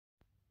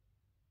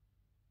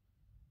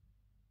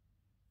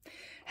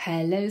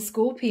Hello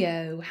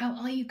Scorpio, how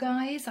are you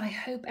guys? I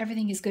hope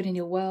everything is good in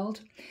your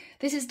world.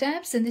 This is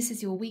Debs and this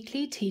is your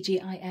weekly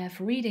TGIF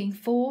reading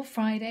for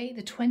Friday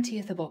the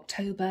 20th of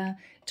October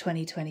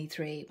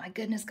 2023. My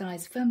goodness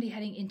guys, firmly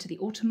heading into the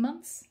autumn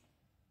months.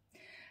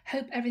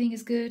 Hope everything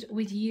is good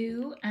with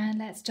you and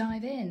let's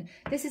dive in.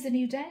 This is a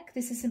new deck.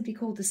 This is simply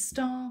called the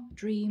Star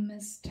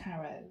Dreamers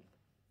Tarot.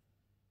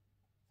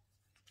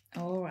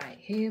 All right,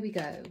 here we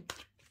go.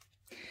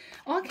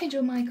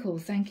 Archangel Michael,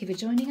 thank you for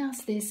joining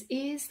us. This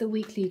is the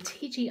weekly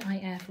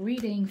TGIF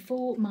reading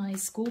for my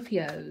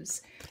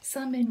Scorpios.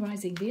 Sun, Moon,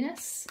 Rising,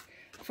 Venus.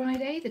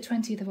 Friday, the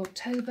 20th of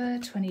October,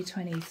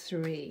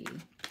 2023.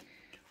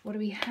 What do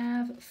we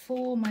have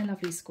for my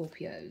lovely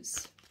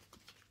Scorpios?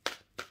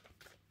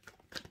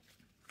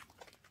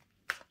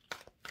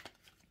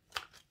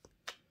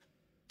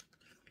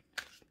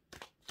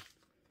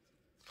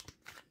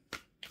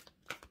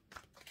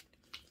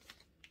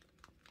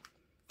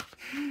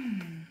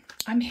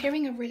 I'm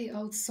hearing a really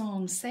old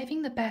song,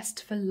 saving the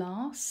best for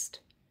last.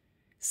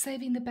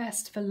 Saving the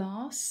best for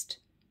last.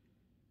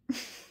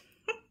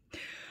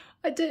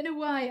 I don't know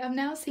why. I'm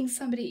now seeing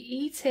somebody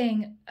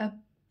eating a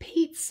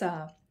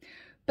pizza,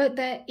 but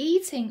they're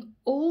eating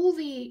all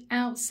the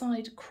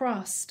outside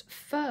crust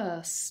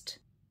first.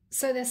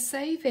 So they're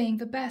saving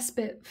the best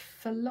bit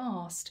for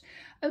last.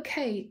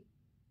 Okay,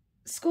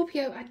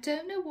 Scorpio, I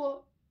don't know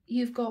what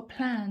you've got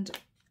planned,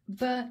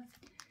 but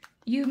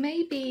you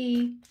may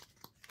be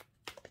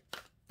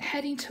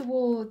heading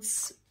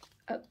towards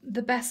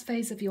the best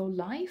phase of your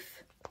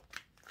life.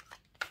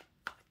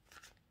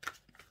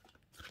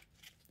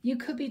 You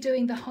could be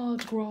doing the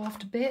hard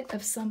graft bit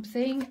of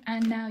something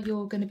and now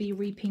you're going to be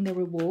reaping the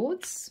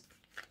rewards.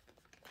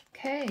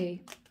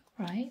 Okay,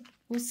 right,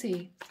 we'll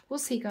see. We'll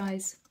see,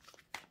 guys.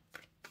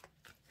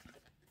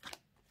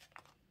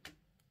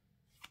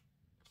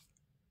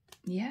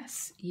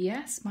 Yes,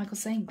 yes, Michael's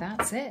saying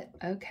that's it.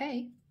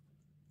 Okay,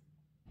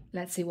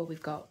 let's see what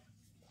we've got.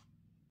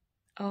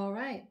 All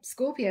right,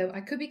 Scorpio, I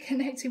could be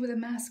connecting with a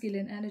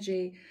masculine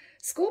energy.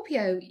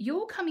 Scorpio,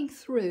 you're coming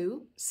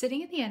through,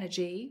 sitting in the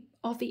energy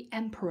of the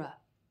Emperor.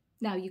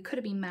 Now, you could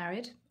have been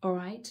married, all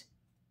right?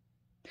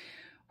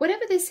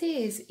 Whatever this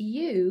is,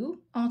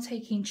 you are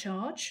taking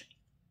charge,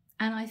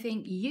 and I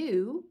think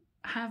you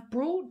have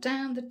brought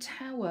down the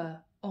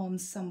tower on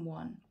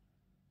someone.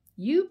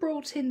 You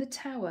brought in the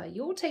tower.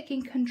 You're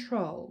taking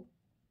control.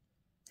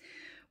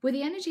 With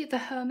the energy of the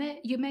Hermit,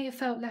 you may have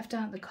felt left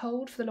out in the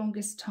cold for the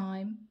longest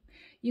time.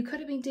 You could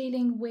have been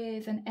dealing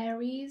with an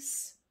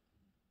Aries,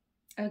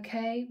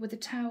 okay, with the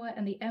Tower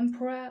and the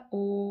Emperor,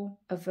 or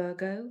a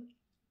Virgo,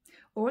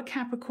 or a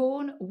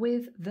Capricorn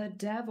with the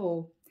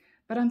Devil.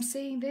 But I'm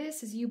seeing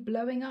this as you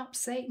blowing up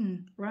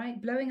Satan, right?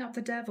 Blowing up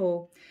the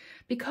devil.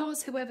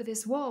 Because whoever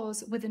this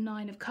was with the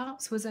Nine of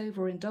Cups was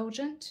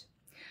overindulgent.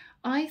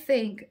 I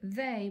think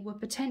they were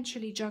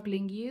potentially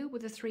juggling you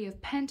with the Three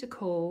of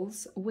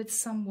Pentacles with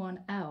someone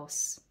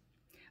else.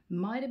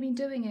 Might have been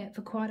doing it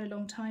for quite a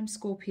long time,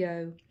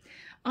 Scorpio.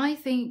 I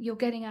think you're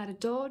getting out of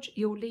Dodge.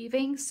 You're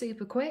leaving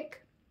super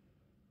quick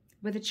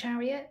with a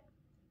Chariot.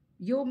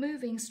 You're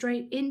moving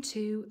straight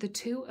into the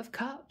Two of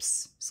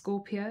Cups,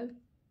 Scorpio.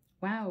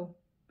 Wow.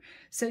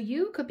 So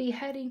you could be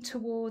heading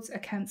towards a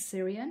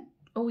Cancerian,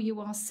 or you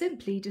are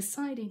simply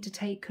deciding to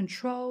take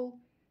control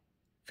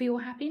for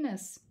your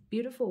happiness.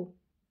 Beautiful.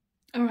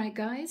 All right,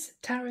 guys.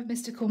 Tower of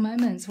Mystical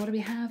Moments. What do we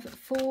have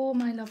for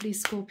my lovely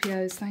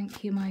Scorpios?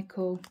 Thank you,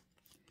 Michael.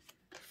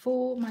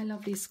 For my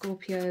lovely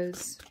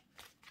Scorpios.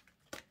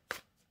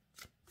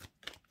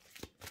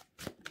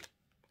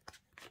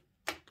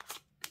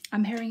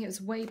 I'm hearing it was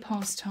way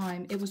past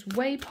time. It was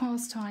way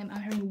past time.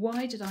 I'm hearing,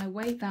 why did I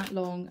wait that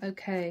long?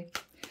 Okay.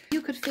 You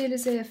could feel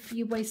as if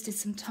you wasted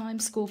some time,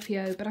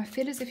 Scorpio, but I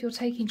feel as if you're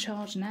taking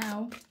charge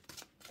now.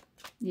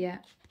 Yeah.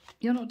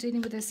 You're not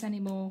dealing with this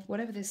anymore.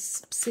 Whatever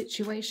this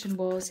situation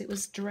was, it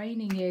was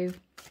draining you.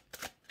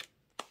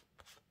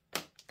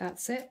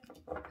 That's it.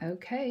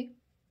 Okay.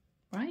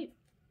 Right.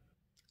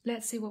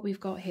 Let's see what we've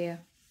got here.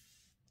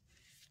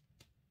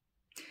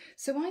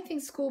 So I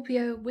think,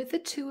 Scorpio, with the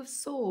Two of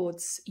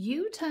Swords,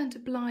 you turned a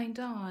blind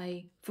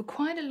eye for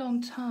quite a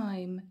long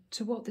time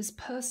to what this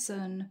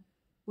person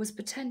was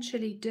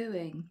potentially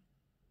doing.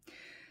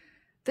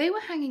 They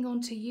were hanging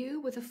on to you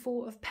with the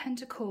Four of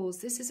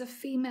Pentacles. This is a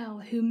female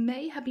who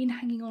may have been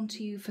hanging on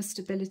to you for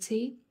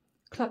stability,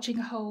 clutching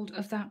a hold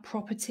of that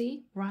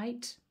property,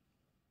 right?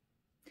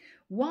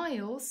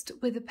 Whilst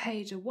with the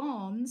Page of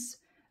Wands,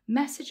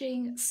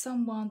 messaging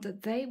someone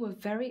that they were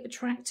very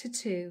attracted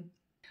to.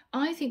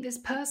 I think this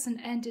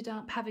person ended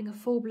up having a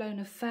full-blown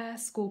affair,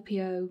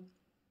 Scorpio.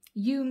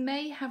 You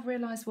may have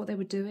realised what they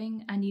were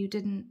doing and you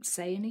didn't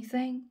say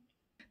anything.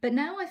 But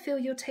now I feel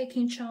you're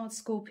taking charge,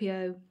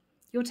 Scorpio.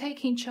 You're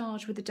taking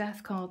charge with the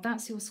Death card.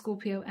 That's your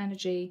Scorpio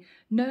energy.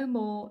 No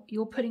more.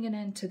 You're putting an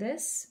end to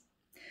this.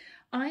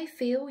 I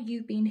feel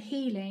you've been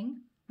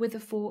healing with the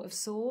Four of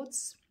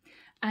Swords.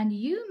 And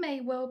you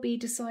may well be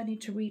deciding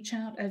to reach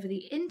out over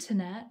the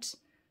internet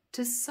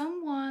to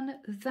someone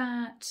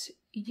that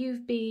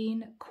you've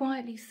been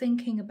quietly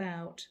thinking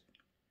about.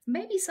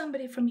 Maybe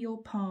somebody from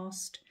your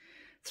past.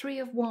 3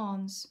 of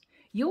Wands.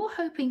 You're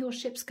hoping your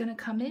ship's going to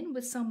come in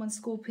with someone,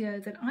 Scorpio,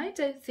 that I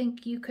don't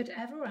think you could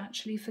ever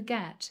actually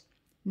forget.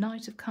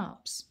 Knight of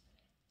Cups.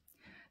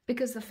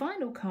 Because the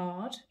final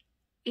card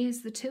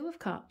is the 2 of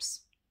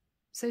Cups.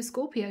 So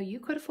Scorpio, you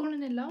could have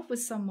fallen in love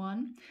with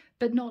someone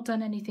but not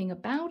done anything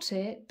about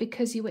it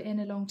because you were in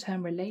a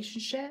long-term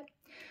relationship.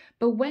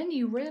 But when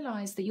you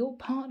realised that your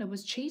partner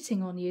was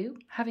cheating on you,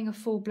 having a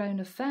full-blown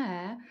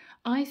affair,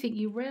 I think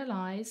you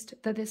realised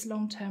that this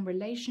long-term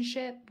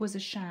relationship was a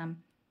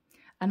sham.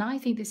 And I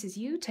think this is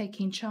you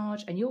taking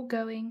charge and you're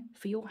going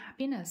for your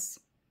happiness.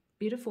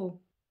 Beautiful.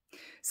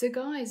 So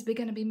guys, we're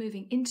going to be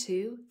moving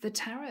into the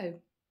tarot.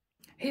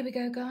 Here we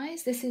go,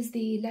 guys. This is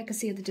the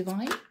Legacy of the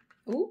Divine.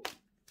 Oh,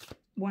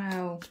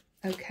 wow.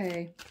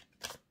 Okay.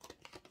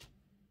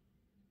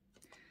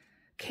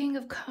 King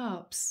of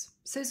Cups.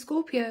 So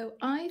Scorpio,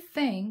 I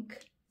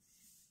think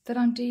that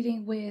I'm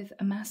dealing with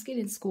a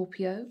masculine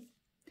Scorpio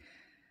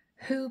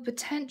who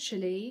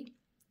potentially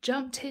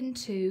jumped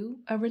into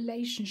a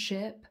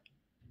relationship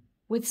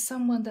with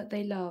someone that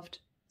they loved.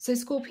 So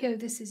Scorpio,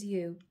 this is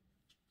you.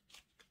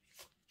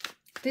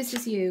 This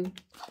is you.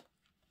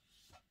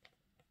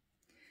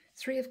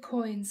 3 of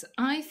Coins.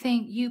 I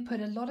think you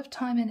put a lot of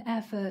time and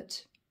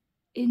effort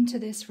into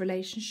this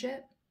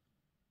relationship,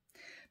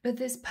 but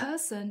this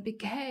person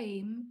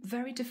became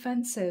very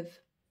defensive.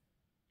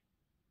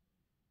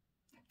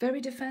 Very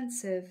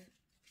defensive.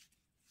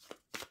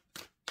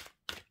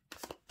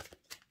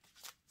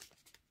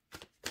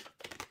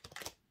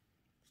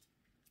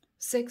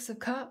 Six of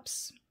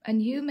Cups.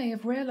 And you may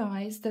have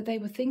realized that they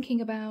were thinking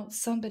about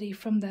somebody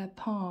from their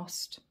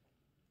past.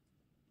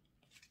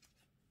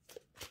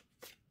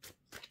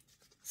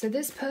 So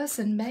this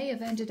person may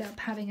have ended up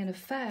having an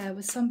affair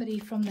with somebody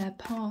from their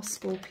past,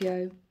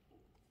 Scorpio.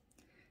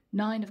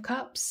 9 of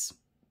Cups.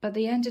 But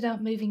they ended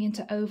up moving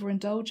into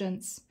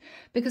overindulgence.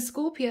 Because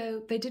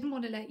Scorpio, they didn't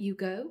want to let you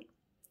go.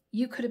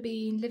 You could have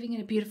been living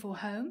in a beautiful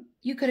home.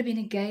 You could have been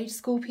engaged,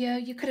 Scorpio.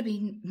 You could have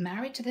been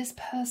married to this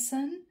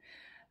person.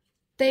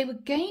 They were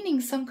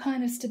gaining some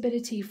kind of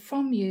stability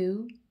from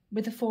you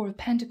with the 4 of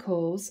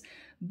Pentacles,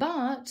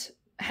 but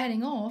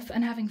heading off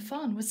and having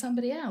fun with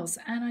somebody else.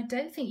 And I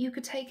don't think you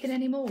could take it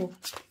anymore.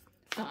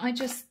 I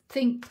just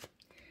think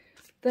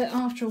that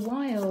after a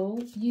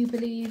while, you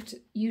believed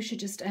you should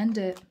just end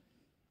it.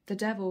 The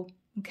Devil.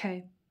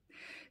 Okay.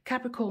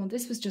 Capricorn,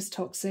 this was just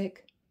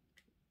toxic.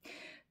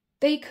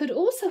 They could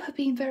also have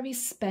been very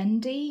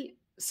spendy,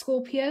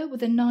 Scorpio,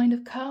 with the 9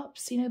 of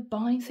Cups, you know,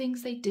 buying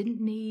things they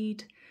didn't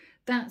need,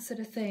 that sort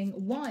of thing,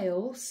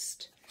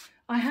 whilst,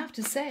 I have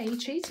to say,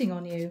 cheating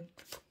on you.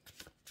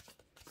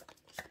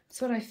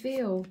 That's what I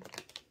feel.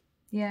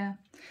 Yeah.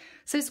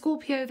 So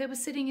Scorpio, they were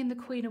sitting in the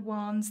Queen of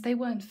Wands. They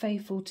weren't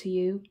faithful to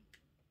you.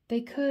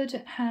 They could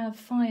have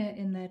fire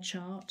in their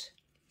chart.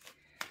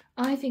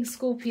 I think,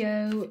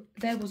 Scorpio,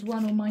 there was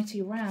one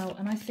almighty row,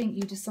 and I think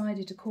you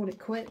decided to call it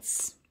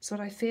quits. That's what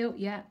I feel.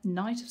 Yeah,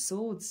 Knight of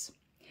Swords.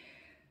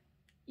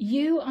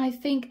 You, I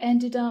think,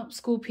 ended up,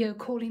 Scorpio,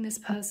 calling this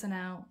person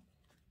out,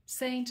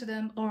 saying to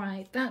them, all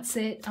right, that's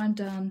it, I'm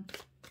done.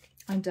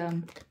 I'm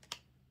done.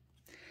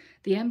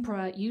 The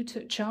Emperor, you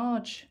took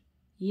charge.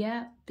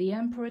 Yeah, the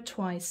Emperor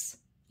twice.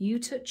 You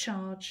took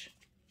charge.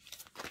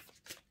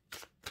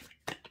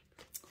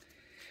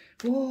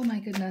 Oh, my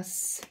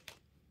goodness.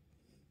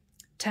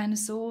 10 of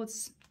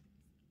Swords.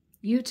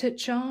 You took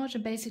charge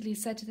and basically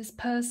said to this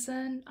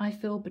person, I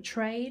feel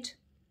betrayed.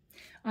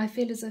 I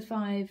feel as if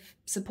I've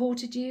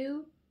supported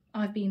you.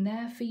 I've been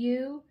there for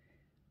you.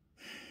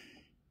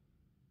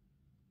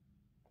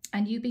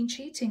 And you've been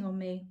cheating on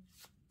me.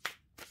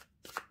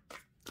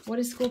 What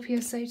does Scorpio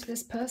say to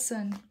this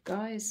person,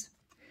 guys?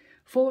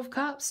 4 of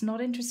Cups, not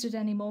interested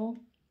anymore.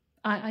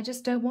 I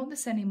just don't want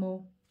this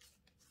anymore.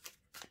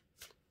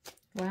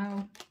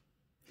 Wow.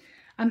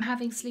 I'm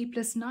having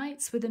sleepless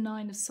nights with the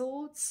 9 of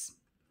Swords.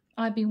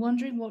 I've been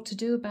wondering what to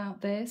do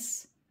about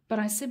this, but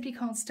I simply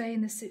can't stay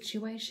in this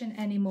situation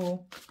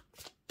anymore.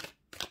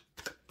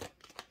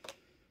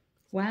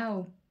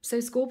 Wow.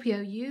 So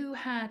Scorpio, you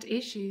had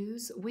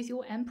issues with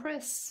your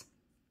Empress.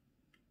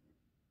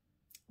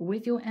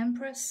 With your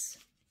Empress.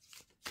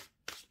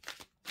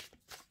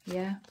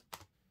 Yeah.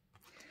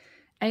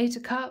 8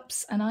 of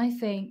Cups, and I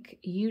think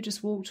you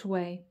just walked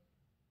away.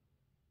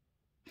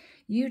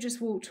 You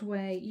just walked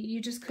away.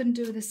 You just couldn't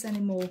do this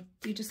anymore.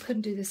 You just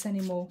couldn't do this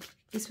anymore.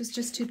 This was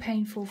just too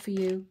painful for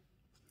you.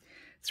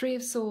 3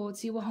 of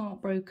Swords, you were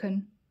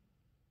heartbroken.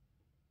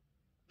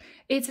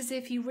 It's as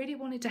if you really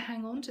wanted to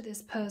hang on to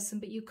this person,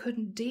 but you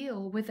couldn't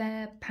deal with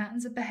their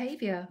patterns of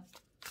behaviour.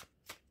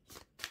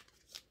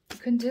 You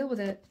couldn't deal with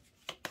it.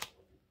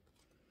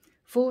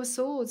 4 of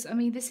Swords, I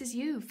mean, this is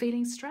you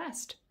feeling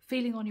stressed,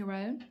 feeling on your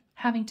own,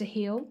 having to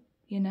heal,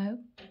 you know.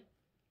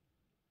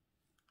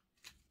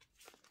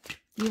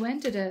 You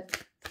ended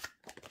it.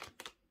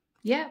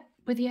 Yeah,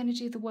 with the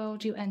energy of the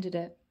world, you ended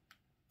it.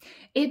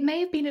 It may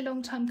have been a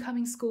long time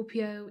coming,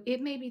 Scorpio.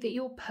 It may be that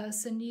your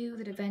person knew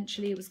that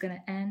eventually it was going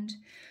to end.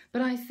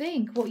 But I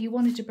think what you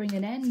wanted to bring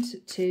an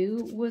end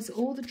to was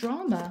all the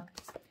drama.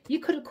 You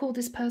could have called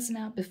this person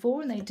out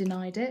before and they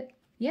denied it.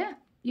 Yeah,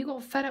 you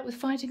got fed up with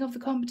fighting off the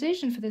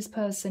competition for this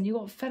person. You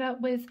got fed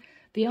up with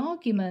the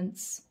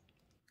arguments.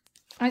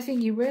 I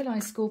think you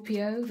realised,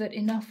 Scorpio, that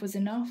enough was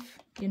enough,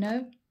 you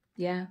know?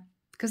 Yeah,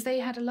 because they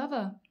had a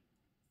lover.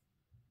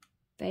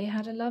 They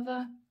had a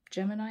lover.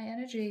 Gemini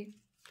energy.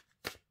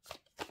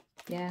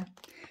 Yeah.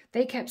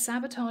 They kept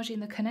sabotaging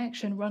the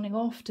connection, running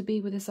off to be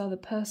with this other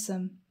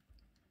person.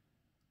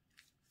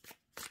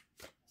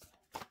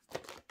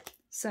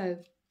 So,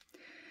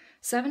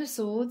 Seven of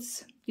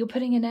Swords. You're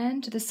putting an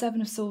end to the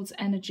Seven of Swords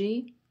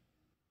energy.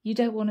 You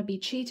don't want to be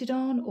cheated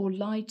on or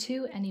lied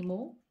to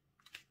anymore.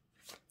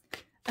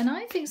 And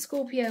I think,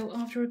 Scorpio,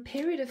 after a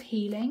period of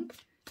healing,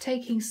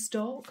 taking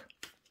stock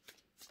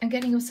and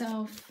getting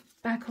yourself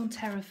back on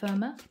terra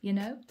firma, you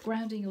know,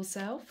 grounding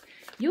yourself,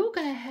 you're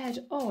going to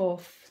head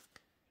off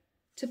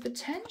to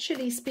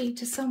potentially speak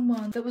to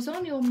someone that was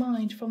on your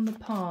mind from the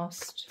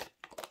past.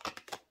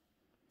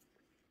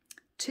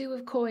 Two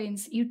of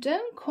Coins. You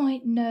don't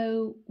quite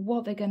know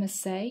what they're going to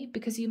say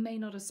because you may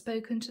not have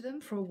spoken to them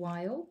for a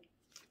while.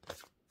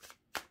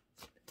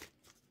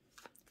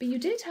 But you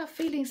did have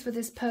feelings for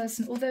this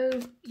person, although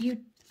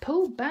you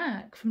pulled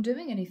back from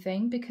doing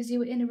anything because you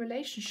were in a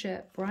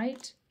relationship,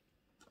 right?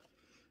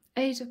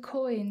 Eight of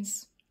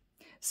Coins.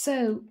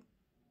 So,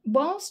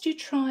 whilst you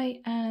try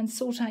and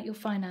sort out your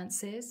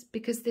finances,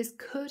 because this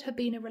could have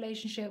been a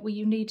relationship where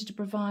you needed to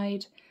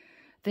provide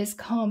this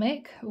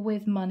karmic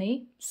with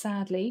money,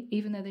 sadly,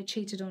 even though they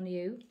cheated on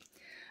you,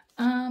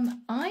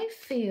 I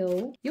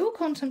feel you're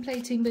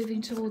contemplating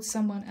moving towards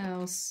someone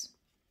else.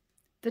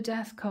 The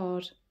Death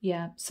card,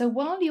 yeah. So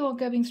while you are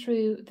going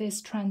through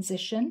this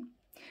transition,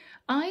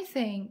 I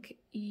think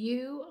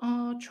you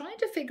are trying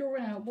to figure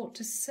out what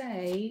to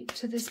say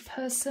to this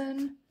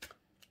person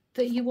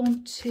that you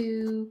want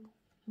to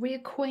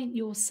reacquaint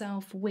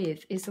yourself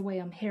with, is the way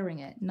I'm hearing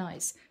it.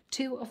 Nice.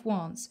 Two of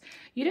Wands.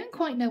 You don't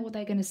quite know what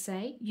they're going to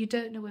say. You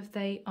don't know if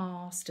they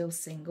are still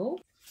single.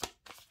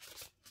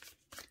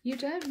 You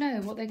don't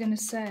know what they're going to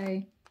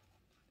say.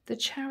 The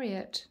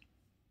Chariot.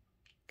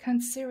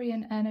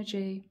 Cancerian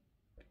energy.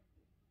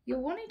 You're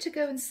wanting to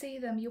go and see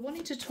them. You're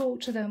wanting to talk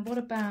to them. What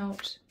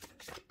about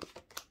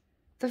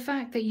the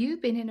fact that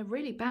you've been in a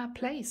really bad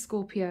place,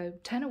 Scorpio?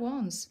 Ten of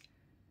Wands.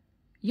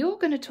 You're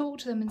going to talk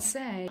to them and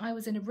say, I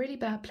was in a really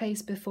bad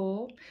place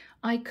before.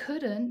 I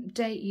couldn't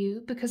date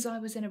you because I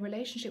was in a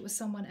relationship with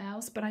someone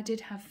else, but I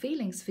did have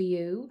feelings for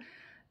you.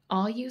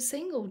 Are you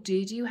single? Do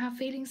you have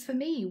feelings for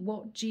me?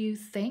 What do you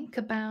think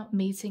about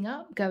meeting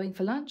up, going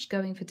for lunch,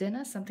 going for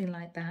dinner, something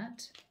like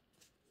that?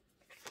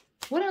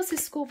 What else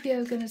is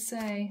Scorpio going to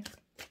say?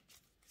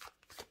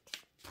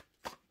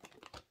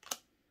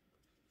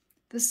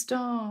 The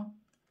Star.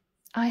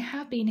 I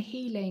have been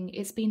healing.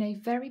 It's been a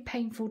very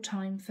painful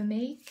time for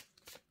me.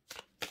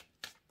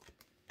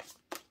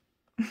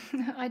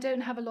 I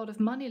don't have a lot of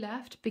money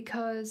left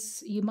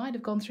because you might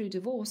have gone through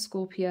divorce,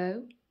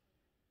 Scorpio.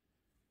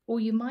 Or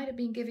you might have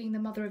been giving the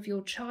mother of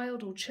your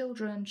child or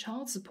children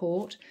child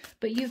support,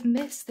 but you've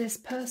missed this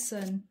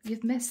person.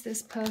 You've missed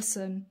this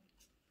person.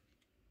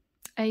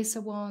 Ace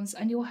of Wands.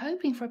 And you're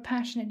hoping for a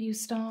passionate new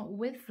start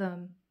with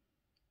them.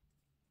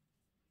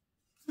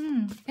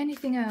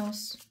 Anything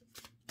else?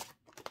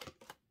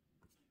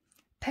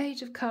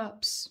 Page of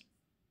Cups.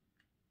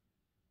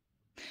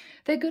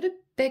 There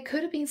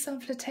could have been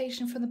some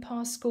flirtation from the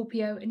past,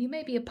 Scorpio, and you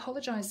may be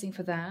apologising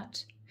for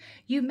that.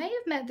 You may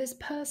have met this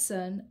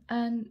person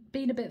and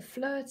been a bit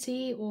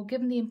flirty or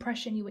given the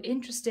impression you were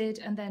interested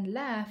and then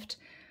left.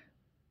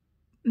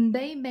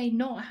 They may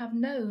not have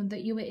known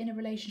that you were in a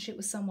relationship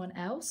with someone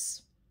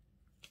else.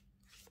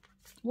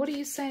 What are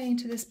you saying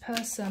to this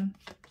person?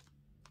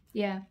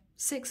 Yeah,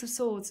 Six of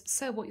Swords.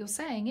 So what you're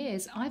saying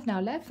is, I've now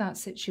left that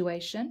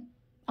situation.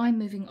 I'm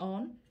moving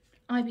on.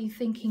 I've been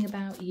thinking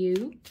about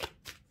you.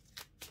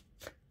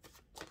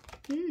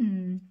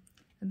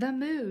 The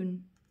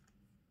Moon.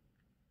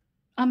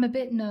 I'm a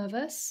bit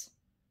nervous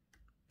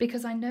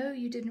because I know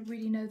you didn't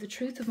really know the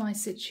truth of my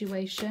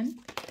situation,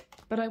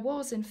 but I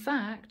was, in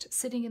fact,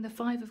 sitting in the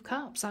Five of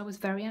Cups. I was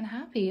very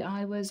unhappy.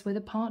 I was with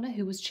a partner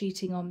who was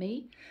cheating on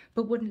me,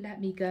 but wouldn't let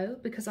me go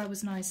because I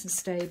was nice and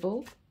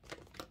stable.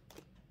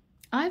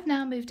 I've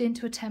now moved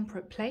into a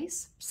temperate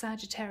place,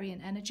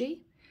 Sagittarian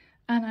energy,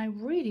 and I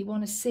really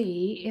want to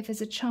see if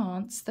there's a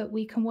chance that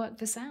we can work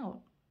this out.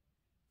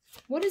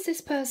 What is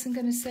this person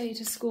going to say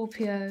to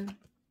Scorpio?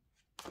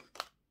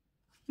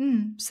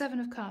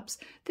 Seven of Cups.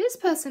 This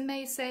person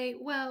may say,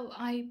 well,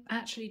 I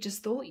actually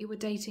just thought you were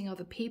dating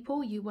other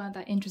people. You weren't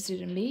that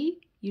interested in me.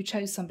 You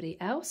chose somebody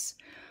else.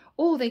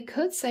 Or they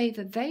could say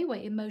that they were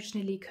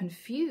emotionally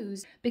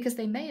confused because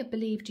they may have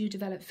believed you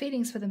developed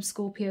feelings for them,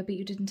 Scorpio, but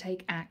you didn't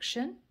take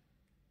action.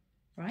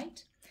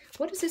 Right?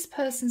 What is this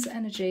person's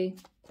energy?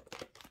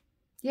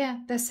 Yeah,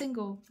 they're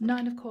single.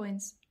 Nine of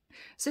Coins.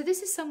 So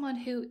this is someone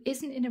who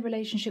isn't in a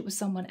relationship with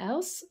someone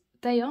else.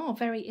 They are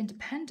very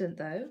independent,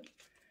 though.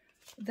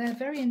 They're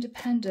very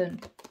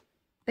independent.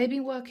 They've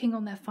been working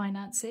on their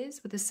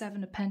finances with the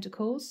Seven of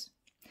Pentacles.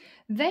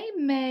 They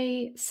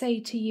may say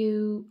to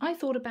you, I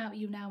thought about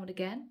you now and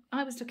again.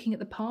 I was looking at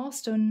the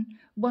past and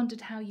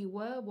wondered how you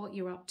were, what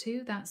you're up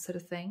to, that sort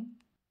of thing.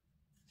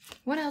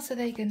 What else are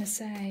they going to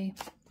say?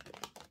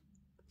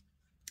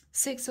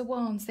 Six of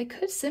Wands. They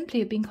could simply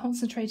have been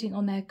concentrating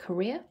on their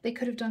career. They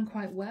could have done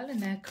quite well in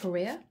their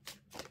career.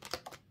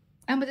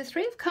 And with the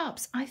Three of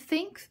Cups, I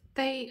think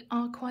they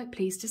are quite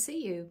pleased to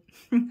see you.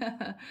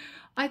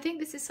 I think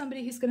this is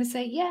somebody who's going to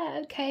say, yeah,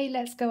 okay,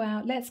 let's go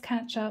out, let's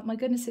catch up. My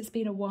goodness, it's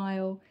been a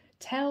while.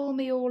 Tell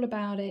me all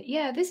about it.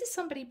 Yeah, this is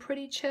somebody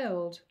pretty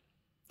chilled.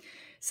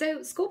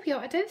 So, Scorpio,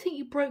 I don't think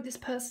you broke this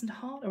person's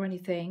heart or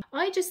anything.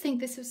 I just think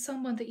this was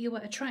someone that you were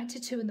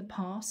attracted to in the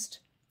past.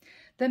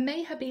 There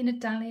may have been a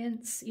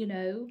dalliance, you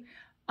know.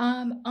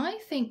 I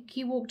think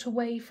you walked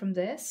away from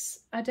this.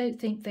 I don't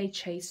think they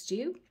chased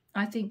you.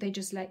 I think they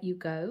just let you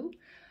go.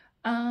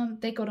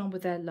 They got on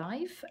with their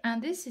life,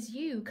 and this is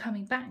you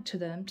coming back to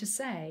them to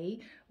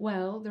say,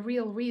 well, the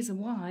real reason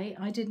why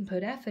I didn't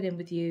put effort in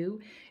with you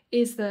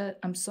is that,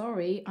 I'm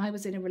sorry, I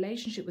was in a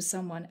relationship with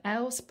someone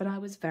else, but I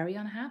was very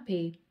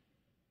unhappy.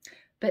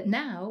 But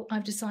now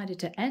I've decided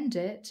to end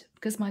it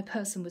because my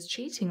person was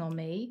cheating on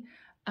me.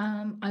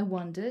 I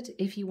wondered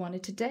if you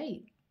wanted to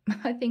date.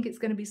 I think it's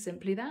going to be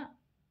simply that.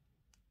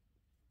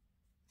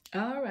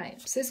 All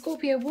right, so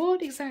Scorpio,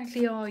 what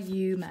exactly are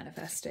you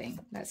manifesting?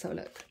 Let's have a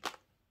look.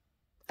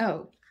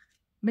 Oh,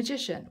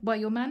 Magician. Well,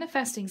 you're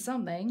manifesting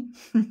something.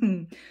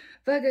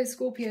 Virgo,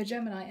 Scorpio,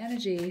 Gemini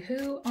energy.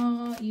 Who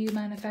are you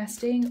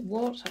manifesting?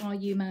 What are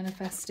you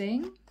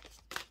manifesting?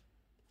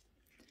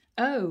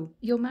 Oh,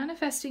 you're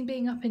manifesting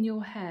being up in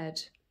your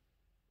head.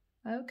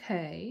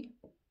 Okay.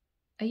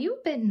 Are you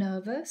a bit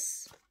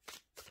nervous?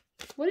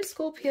 What is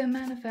Scorpio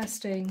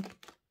manifesting?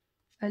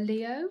 A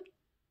Leo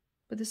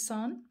with the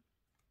sun?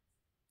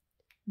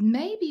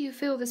 Maybe you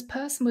feel this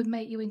person would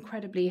make you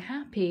incredibly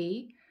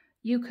happy.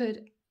 You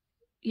could,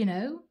 you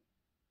know,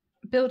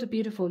 build a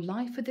beautiful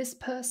life with this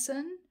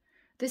person.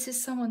 This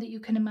is someone that you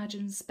can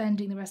imagine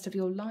spending the rest of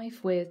your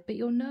life with, but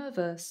you're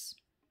nervous.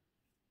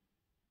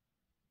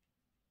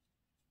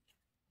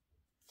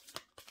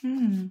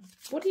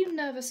 What are you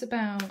nervous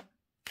about,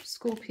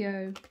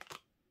 Scorpio?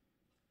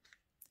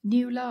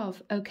 New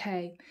love.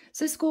 Okay.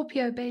 So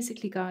Scorpio,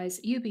 basically, guys,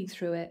 you've been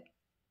through it.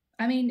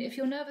 I mean, if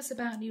you're nervous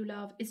about new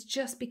love, it's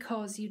just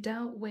because you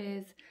dealt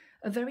with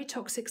a very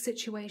toxic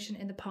situation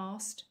in the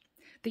past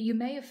that you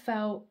may have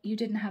felt you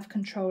didn't have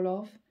control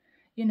of.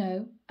 You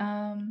know,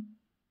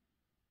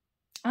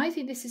 I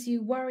think this is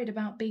you worried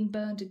about being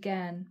burned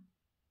again.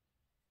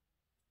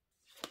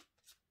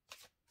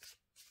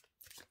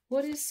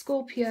 What is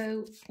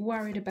Scorpio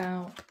worried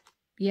about?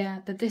 Yeah,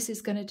 that this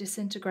is going to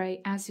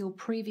disintegrate as your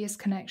previous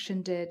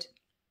connection did.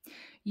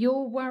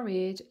 You're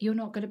worried you're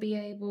not going to be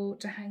able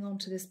to hang on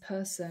to this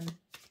person.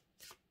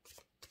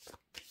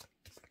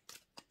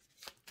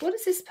 What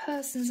is this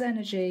person's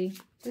energy?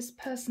 This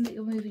person that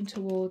you're moving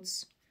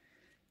towards?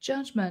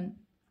 Judgment.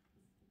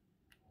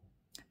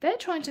 They're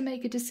trying to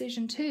make a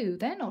decision too.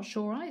 They're not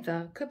sure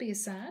either. Could be a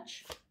Sag.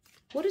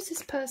 What is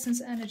this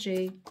person's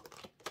energy?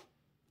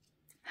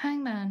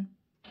 Hangman.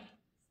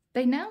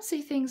 They now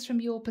see things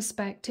from your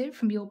perspective,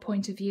 from your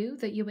point of view,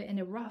 that you were in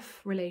a rough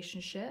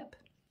relationship.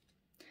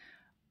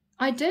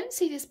 I don't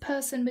see this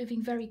person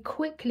moving very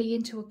quickly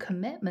into a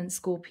commitment,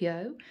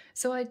 Scorpio.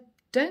 So I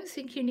don't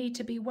think you need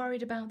to be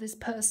worried about this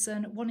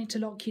person wanting to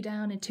lock you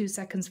down in 2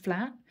 seconds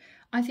flat.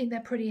 I think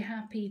they're pretty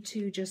happy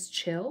to just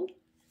chill.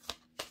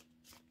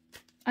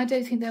 I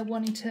don't think they're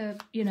wanting to,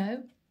 you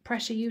know,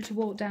 pressure you to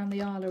walk down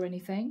the aisle or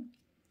anything.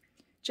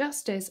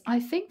 Justice. I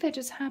think they're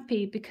just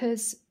happy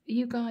because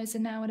you guys are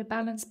now in a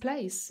balanced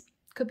place.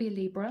 Could be a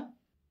Libra.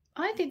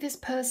 I think this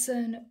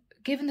person,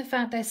 given the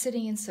fact they're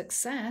sitting in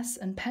success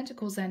and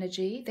Pentacles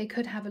energy, they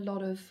could have a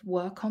lot of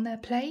work on their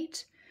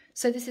plate.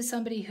 So this is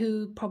somebody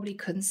who probably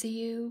couldn't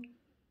see you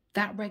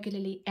that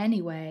regularly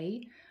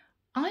anyway.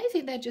 I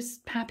think they're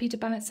just happy to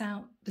balance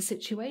out the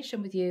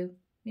situation with you,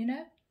 you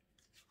know?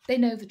 They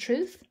know the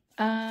truth.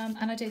 And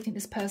I don't think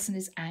this person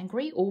is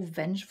angry or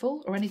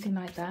vengeful or anything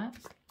like that.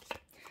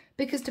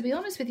 Because to be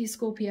honest with you,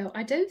 Scorpio,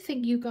 I don't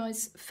think you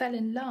guys fell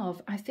in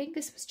love. I think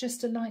this was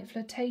just a light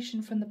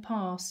flirtation from the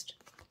past.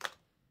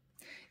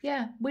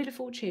 Yeah, Wheel of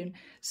Fortune.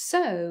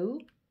 So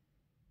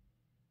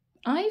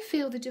I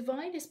feel the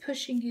divine is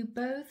pushing you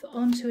both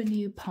onto a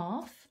new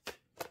path,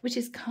 which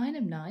is kind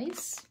of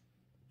nice.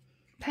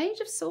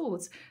 Page of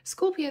Swords.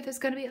 Scorpio, there's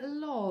going to be a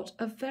lot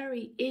of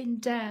very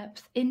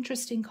in-depth,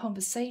 interesting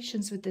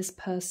conversations with this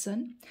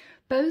person.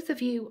 Both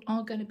of you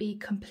are going to be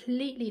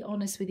completely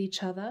honest with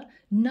each other,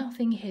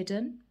 nothing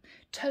hidden,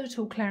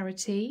 total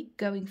clarity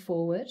going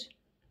forward.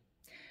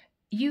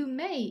 You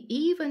may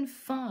even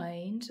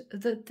find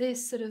that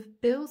this sort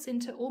of builds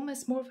into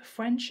almost more of a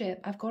friendship.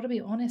 I've got to be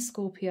honest,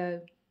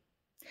 Scorpio.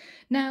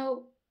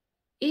 Now,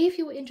 if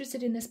you're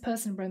interested in this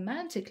person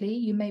romantically,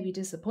 you may be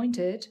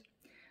disappointed.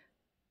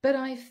 But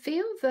I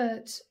feel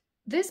that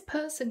this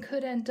person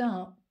could end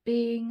up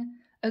being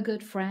a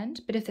good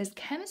friend. But if there's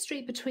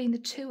chemistry between the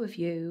two of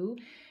you,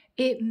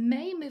 It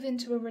may move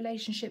into a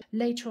relationship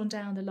later on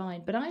down the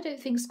line, but I don't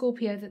think,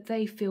 Scorpio, that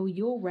they feel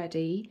you're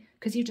ready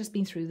because you've just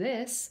been through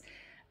this.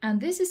 And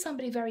this is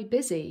somebody very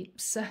busy.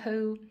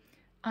 So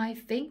I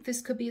think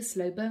this could be a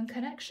slow burn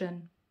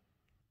connection.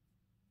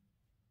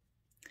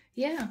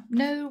 Yeah,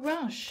 no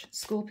rush,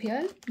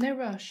 Scorpio, no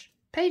rush.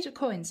 Page of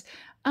Coins.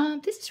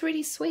 This is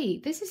really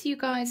sweet. This is you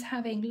guys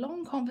having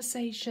long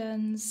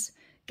conversations,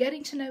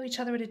 getting to know each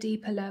other at a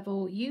deeper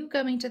level, you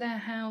going to their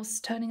house,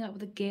 turning up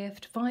with a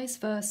gift, vice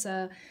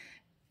versa.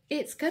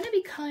 It's going to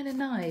be kind of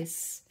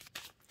nice.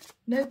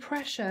 No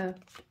pressure.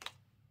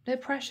 No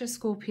pressure,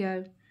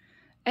 Scorpio.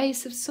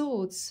 Ace of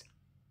Swords.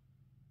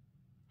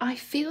 I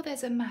feel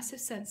there's a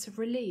massive sense of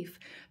relief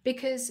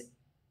because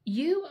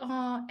you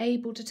are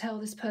able to tell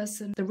this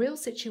person the real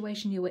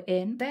situation you were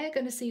in. They're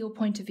going to see your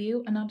point of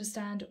view and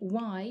understand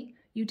why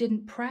you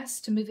didn't press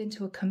to move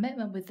into a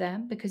commitment with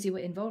them because you were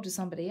involved with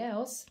somebody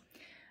else.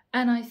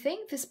 And I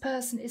think this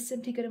person is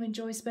simply going to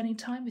enjoy spending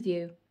time with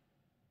you.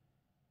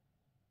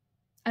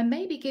 And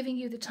maybe giving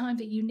you the time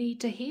that you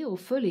need to heal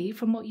fully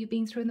from what you've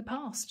been through in the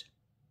past.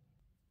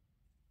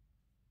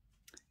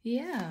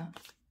 Yeah.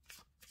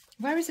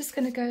 Where is this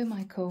going to go,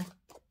 Michael?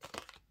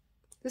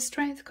 The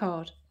Strength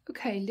card.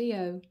 Okay,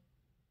 Leo.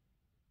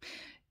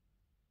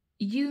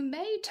 You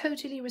may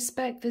totally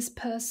respect this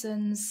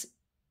person's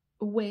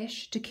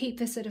wish to keep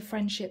this at a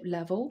friendship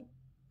level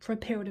for a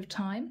period of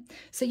time.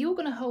 So you're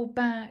going to hold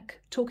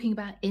back talking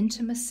about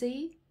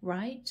intimacy,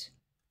 right?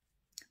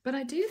 But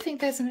I do think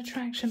there's an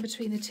attraction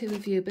between the two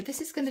of you, but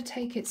this is going to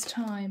take its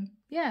time.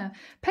 Yeah,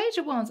 Page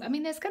of Wands. I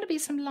mean, there's going to be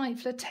some light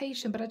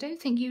flirtation, but I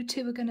don't think you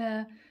two are going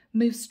to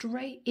move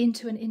straight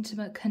into an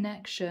intimate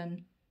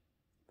connection.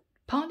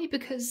 Partly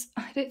because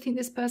I don't think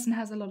this person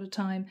has a lot of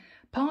time.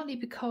 Partly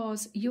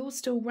because you're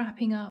still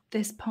wrapping up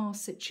this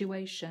past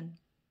situation.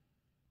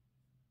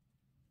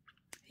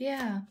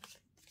 Yeah,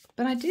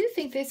 but I do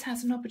think this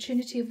has an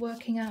opportunity of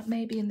working out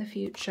maybe in the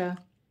future.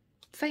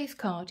 Faith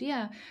card,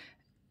 yeah.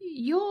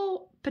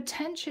 You're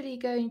potentially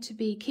going to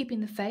be keeping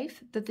the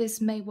faith that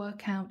this may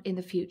work out in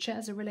the future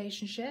as a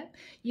relationship.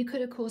 You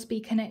could, of course, be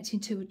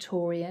connecting to a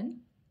Taurian.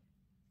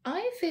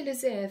 I feel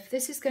as if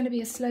this is going to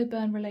be a slow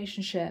burn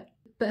relationship,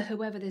 but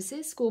whoever this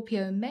is,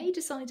 Scorpio, may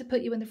decide to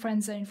put you in the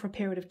friend zone for a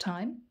period of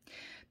time.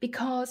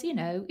 Because, you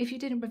know, if you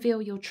didn't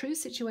reveal your true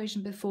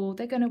situation before,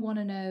 they're going to want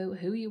to know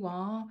who you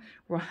are,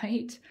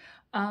 right?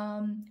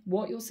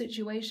 What your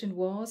situation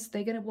was.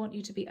 They're going to want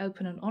you to be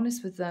open and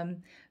honest with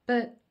them.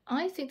 But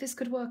I think this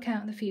could work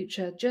out in the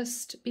future.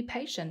 Just be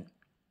patient.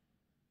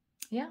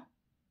 Yeah.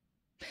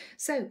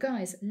 So,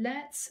 guys,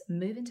 let's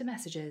move into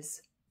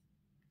messages.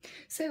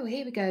 So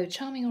here we go.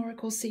 Charming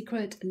Oracle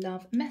Secret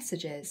Love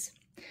Messages.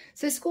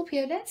 So,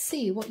 Scorpio, let's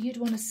see what you'd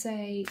want to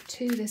say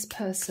to this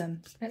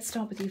person. Let's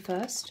start with you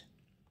first.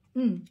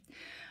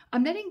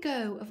 I'm letting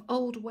go of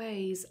old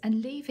ways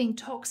and leaving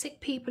toxic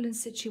people and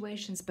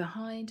situations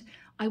behind.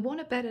 I want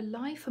a better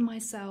life for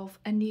myself,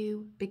 a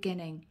new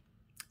beginning.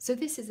 So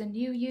this is a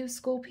new you,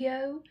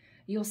 Scorpio.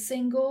 You're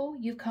single,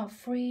 you've cut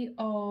free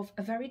of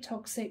a very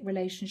toxic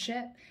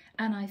relationship,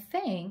 and I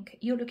think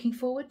you're looking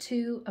forward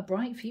to a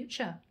bright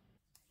future.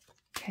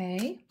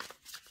 Okay.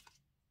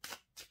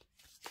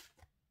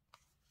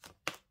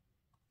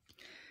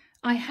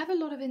 I have a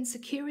lot of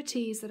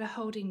insecurities that are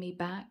holding me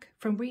back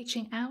from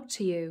reaching out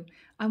to you.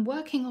 I'm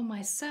working on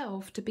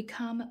myself to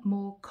become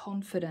more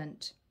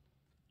confident.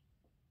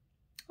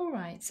 All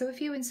right, so a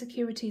few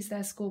insecurities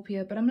there,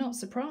 Scorpio, but I'm not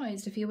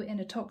surprised if you were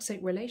in a toxic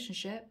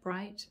relationship,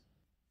 right?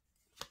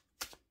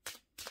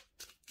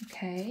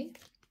 Okay.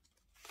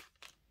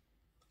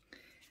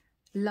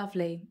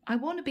 Lovely. I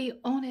want to be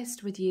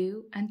honest with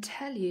you and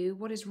tell you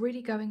what is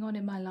really going on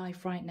in my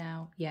life right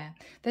now. Yeah,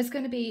 there's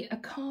going to be a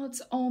cards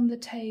on the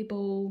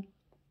table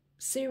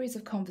series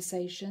of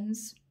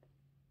conversations.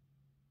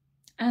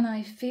 And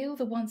I feel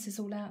that once it's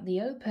all out in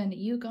the open,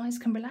 you guys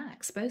can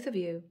relax, both of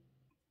you.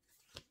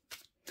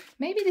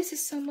 Maybe this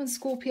is someone,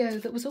 Scorpio,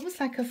 that was almost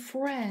like a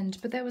friend,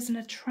 but there was an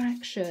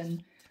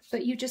attraction,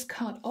 but you just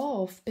cut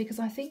off because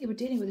I think you were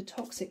dealing with a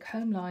toxic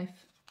home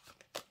life.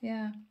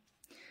 Yeah.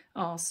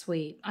 Oh,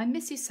 sweet. I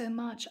miss you so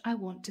much. I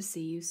want to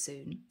see you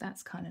soon.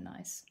 That's kind of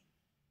nice.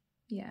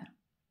 Yeah.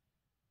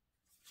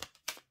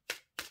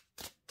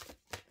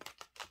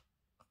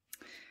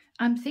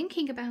 I'm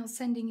thinking about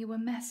sending you a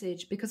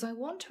message because I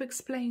want to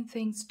explain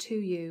things to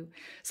you.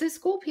 So,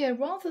 Scorpio,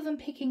 rather than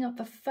picking up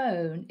the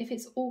phone, if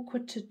it's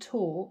awkward to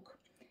talk,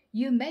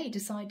 you may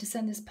decide to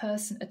send this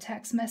person a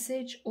text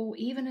message or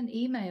even an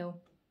email.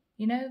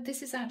 You know,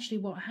 this is actually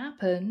what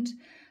happened.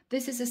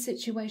 This is a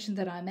situation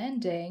that I'm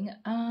ending.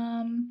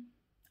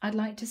 I'd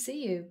like to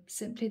see you.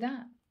 Simply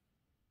that.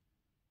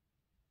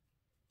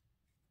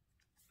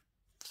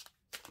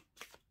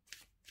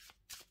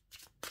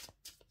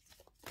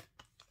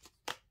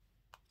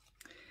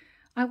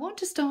 I want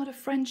to start a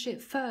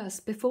friendship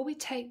first before we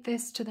take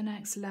this to the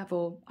next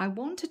level. I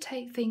want to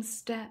take things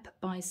step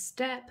by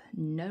step,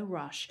 no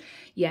rush.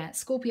 Yeah,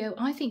 Scorpio,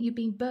 I think you've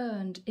been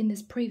burned in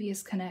this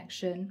previous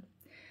connection.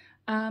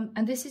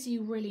 And this is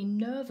you really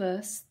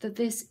nervous that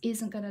this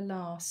isn't going to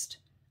last.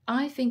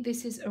 I think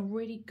this is a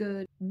really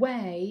good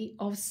way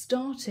of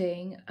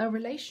starting a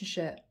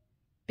relationship,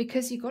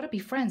 because you've got to be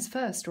friends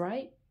first,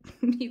 right?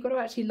 You've got to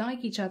actually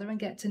like each other and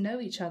get to know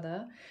each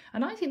other.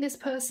 And I think this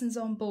person's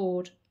on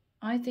board.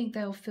 I think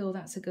they'll feel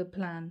that's a good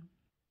plan.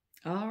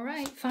 All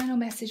right, final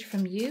message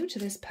from you to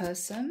this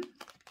person.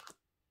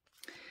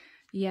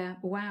 Yeah,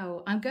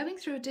 wow. I'm going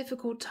through a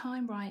difficult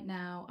time right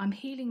now. I'm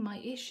healing my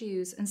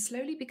issues and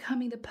slowly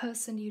becoming the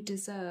person you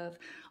deserve.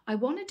 I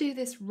want to do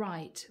this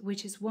right,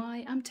 which is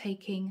why I'm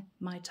taking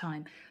my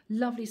time.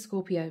 Lovely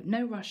Scorpio.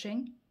 No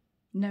rushing.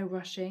 No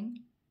rushing.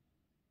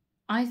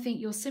 I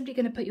think you're simply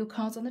going to put your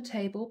cards on the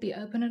table, be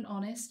open and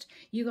honest.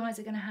 You guys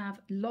are going to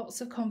have lots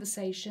of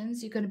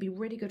conversations. You're going to be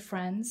really good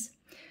friends.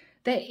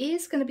 There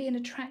is going to be an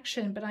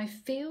attraction, but I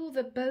feel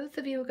that both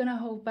of you are going to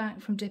hold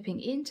back from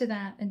dipping into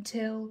that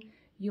until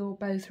you're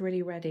both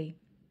really ready.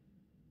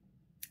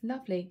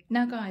 Lovely.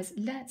 Now, guys,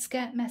 let's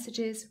get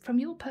messages from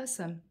your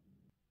person.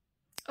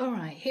 All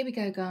right, here we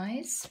go,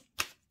 guys.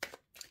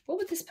 What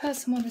would this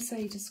person want to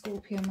say to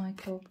Scorpio,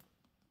 Michael?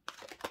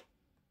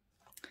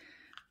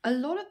 A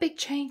lot of big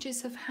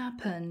changes have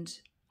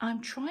happened.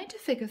 I'm trying to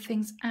figure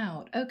things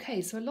out.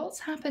 Okay, so a lot's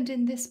happened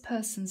in this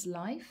person's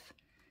life.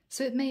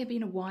 So it may have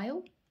been a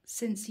while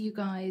since you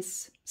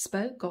guys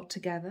spoke, got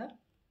together.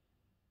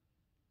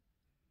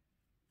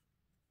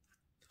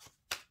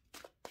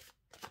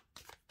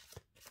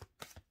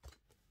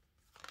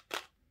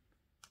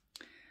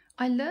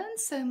 I learned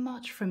so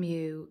much from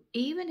you,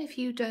 even if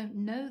you don't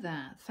know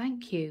that.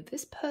 Thank you.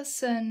 This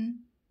person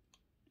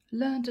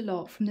learned a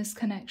lot from this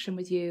connection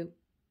with you,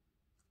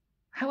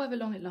 however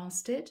long it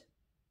lasted.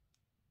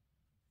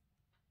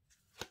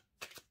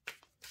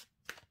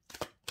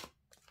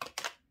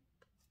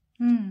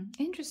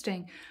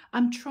 Interesting.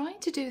 I'm trying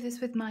to do this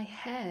with my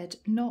head,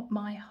 not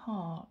my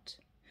heart.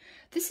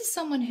 This is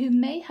someone who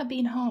may have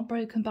been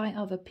heartbroken by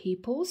other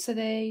people, so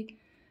they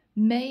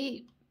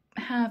may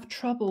have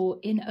trouble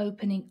in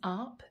opening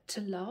up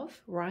to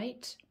love,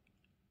 right?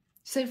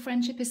 So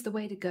friendship is the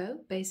way to go,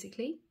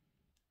 basically.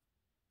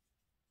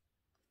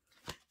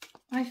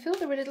 I feel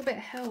they're a little bit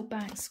held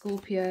back,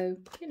 Scorpio.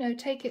 You know,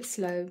 take it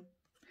slow.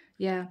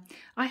 Yeah,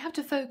 I have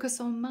to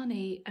focus on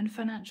money and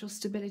financial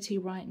stability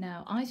right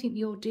now. I think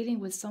you're dealing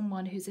with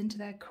someone who's into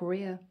their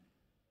career.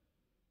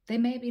 They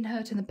may have been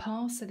hurt in the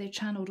past, so they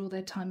channeled all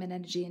their time and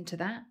energy into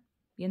that,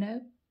 you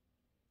know?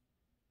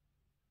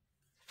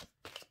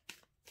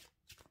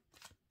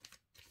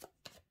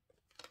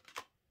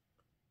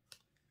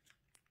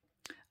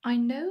 I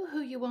know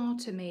who you are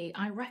to me.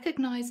 I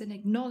recognize and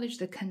acknowledge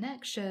the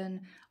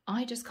connection.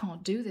 I just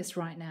can't do this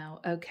right now.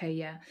 Okay,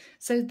 yeah.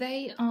 So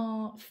they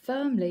are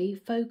firmly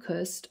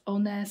focused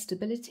on their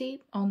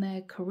stability, on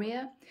their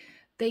career.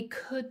 They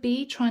could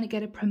be trying to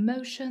get a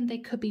promotion. They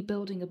could be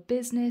building a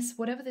business.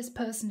 Whatever this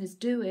person is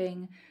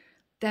doing,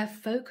 they're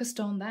focused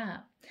on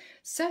that.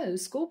 So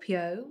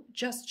Scorpio,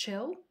 just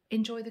chill.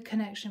 Enjoy the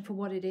connection for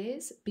what it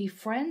is. Be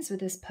friends with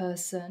this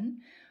person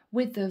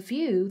with the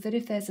view that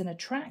if there's an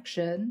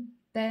attraction,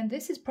 then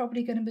this is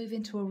probably going to move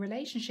into a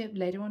relationship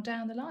later on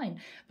down the line.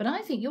 But I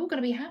think you're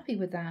going to be happy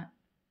with that.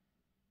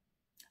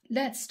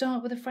 Let's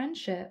start with a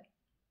friendship.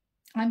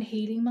 I'm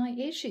healing my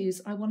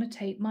issues. I want to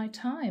take my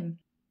time.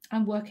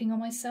 I'm working on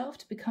myself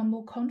to become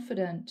more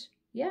confident.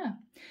 Yeah.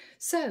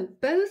 So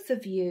both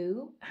of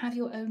you have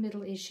your own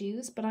little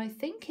issues, but I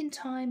think in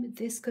time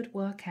this could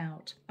work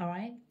out. All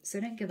right. So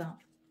don't give up.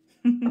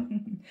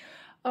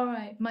 All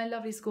right, my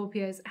lovely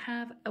Scorpios,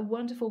 have a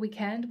wonderful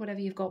weekend, whatever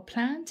you've got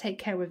planned. Take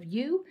care of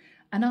you,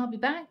 and I'll be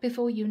back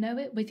before you know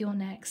it with your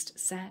next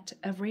set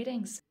of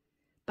readings.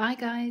 Bye,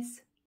 guys.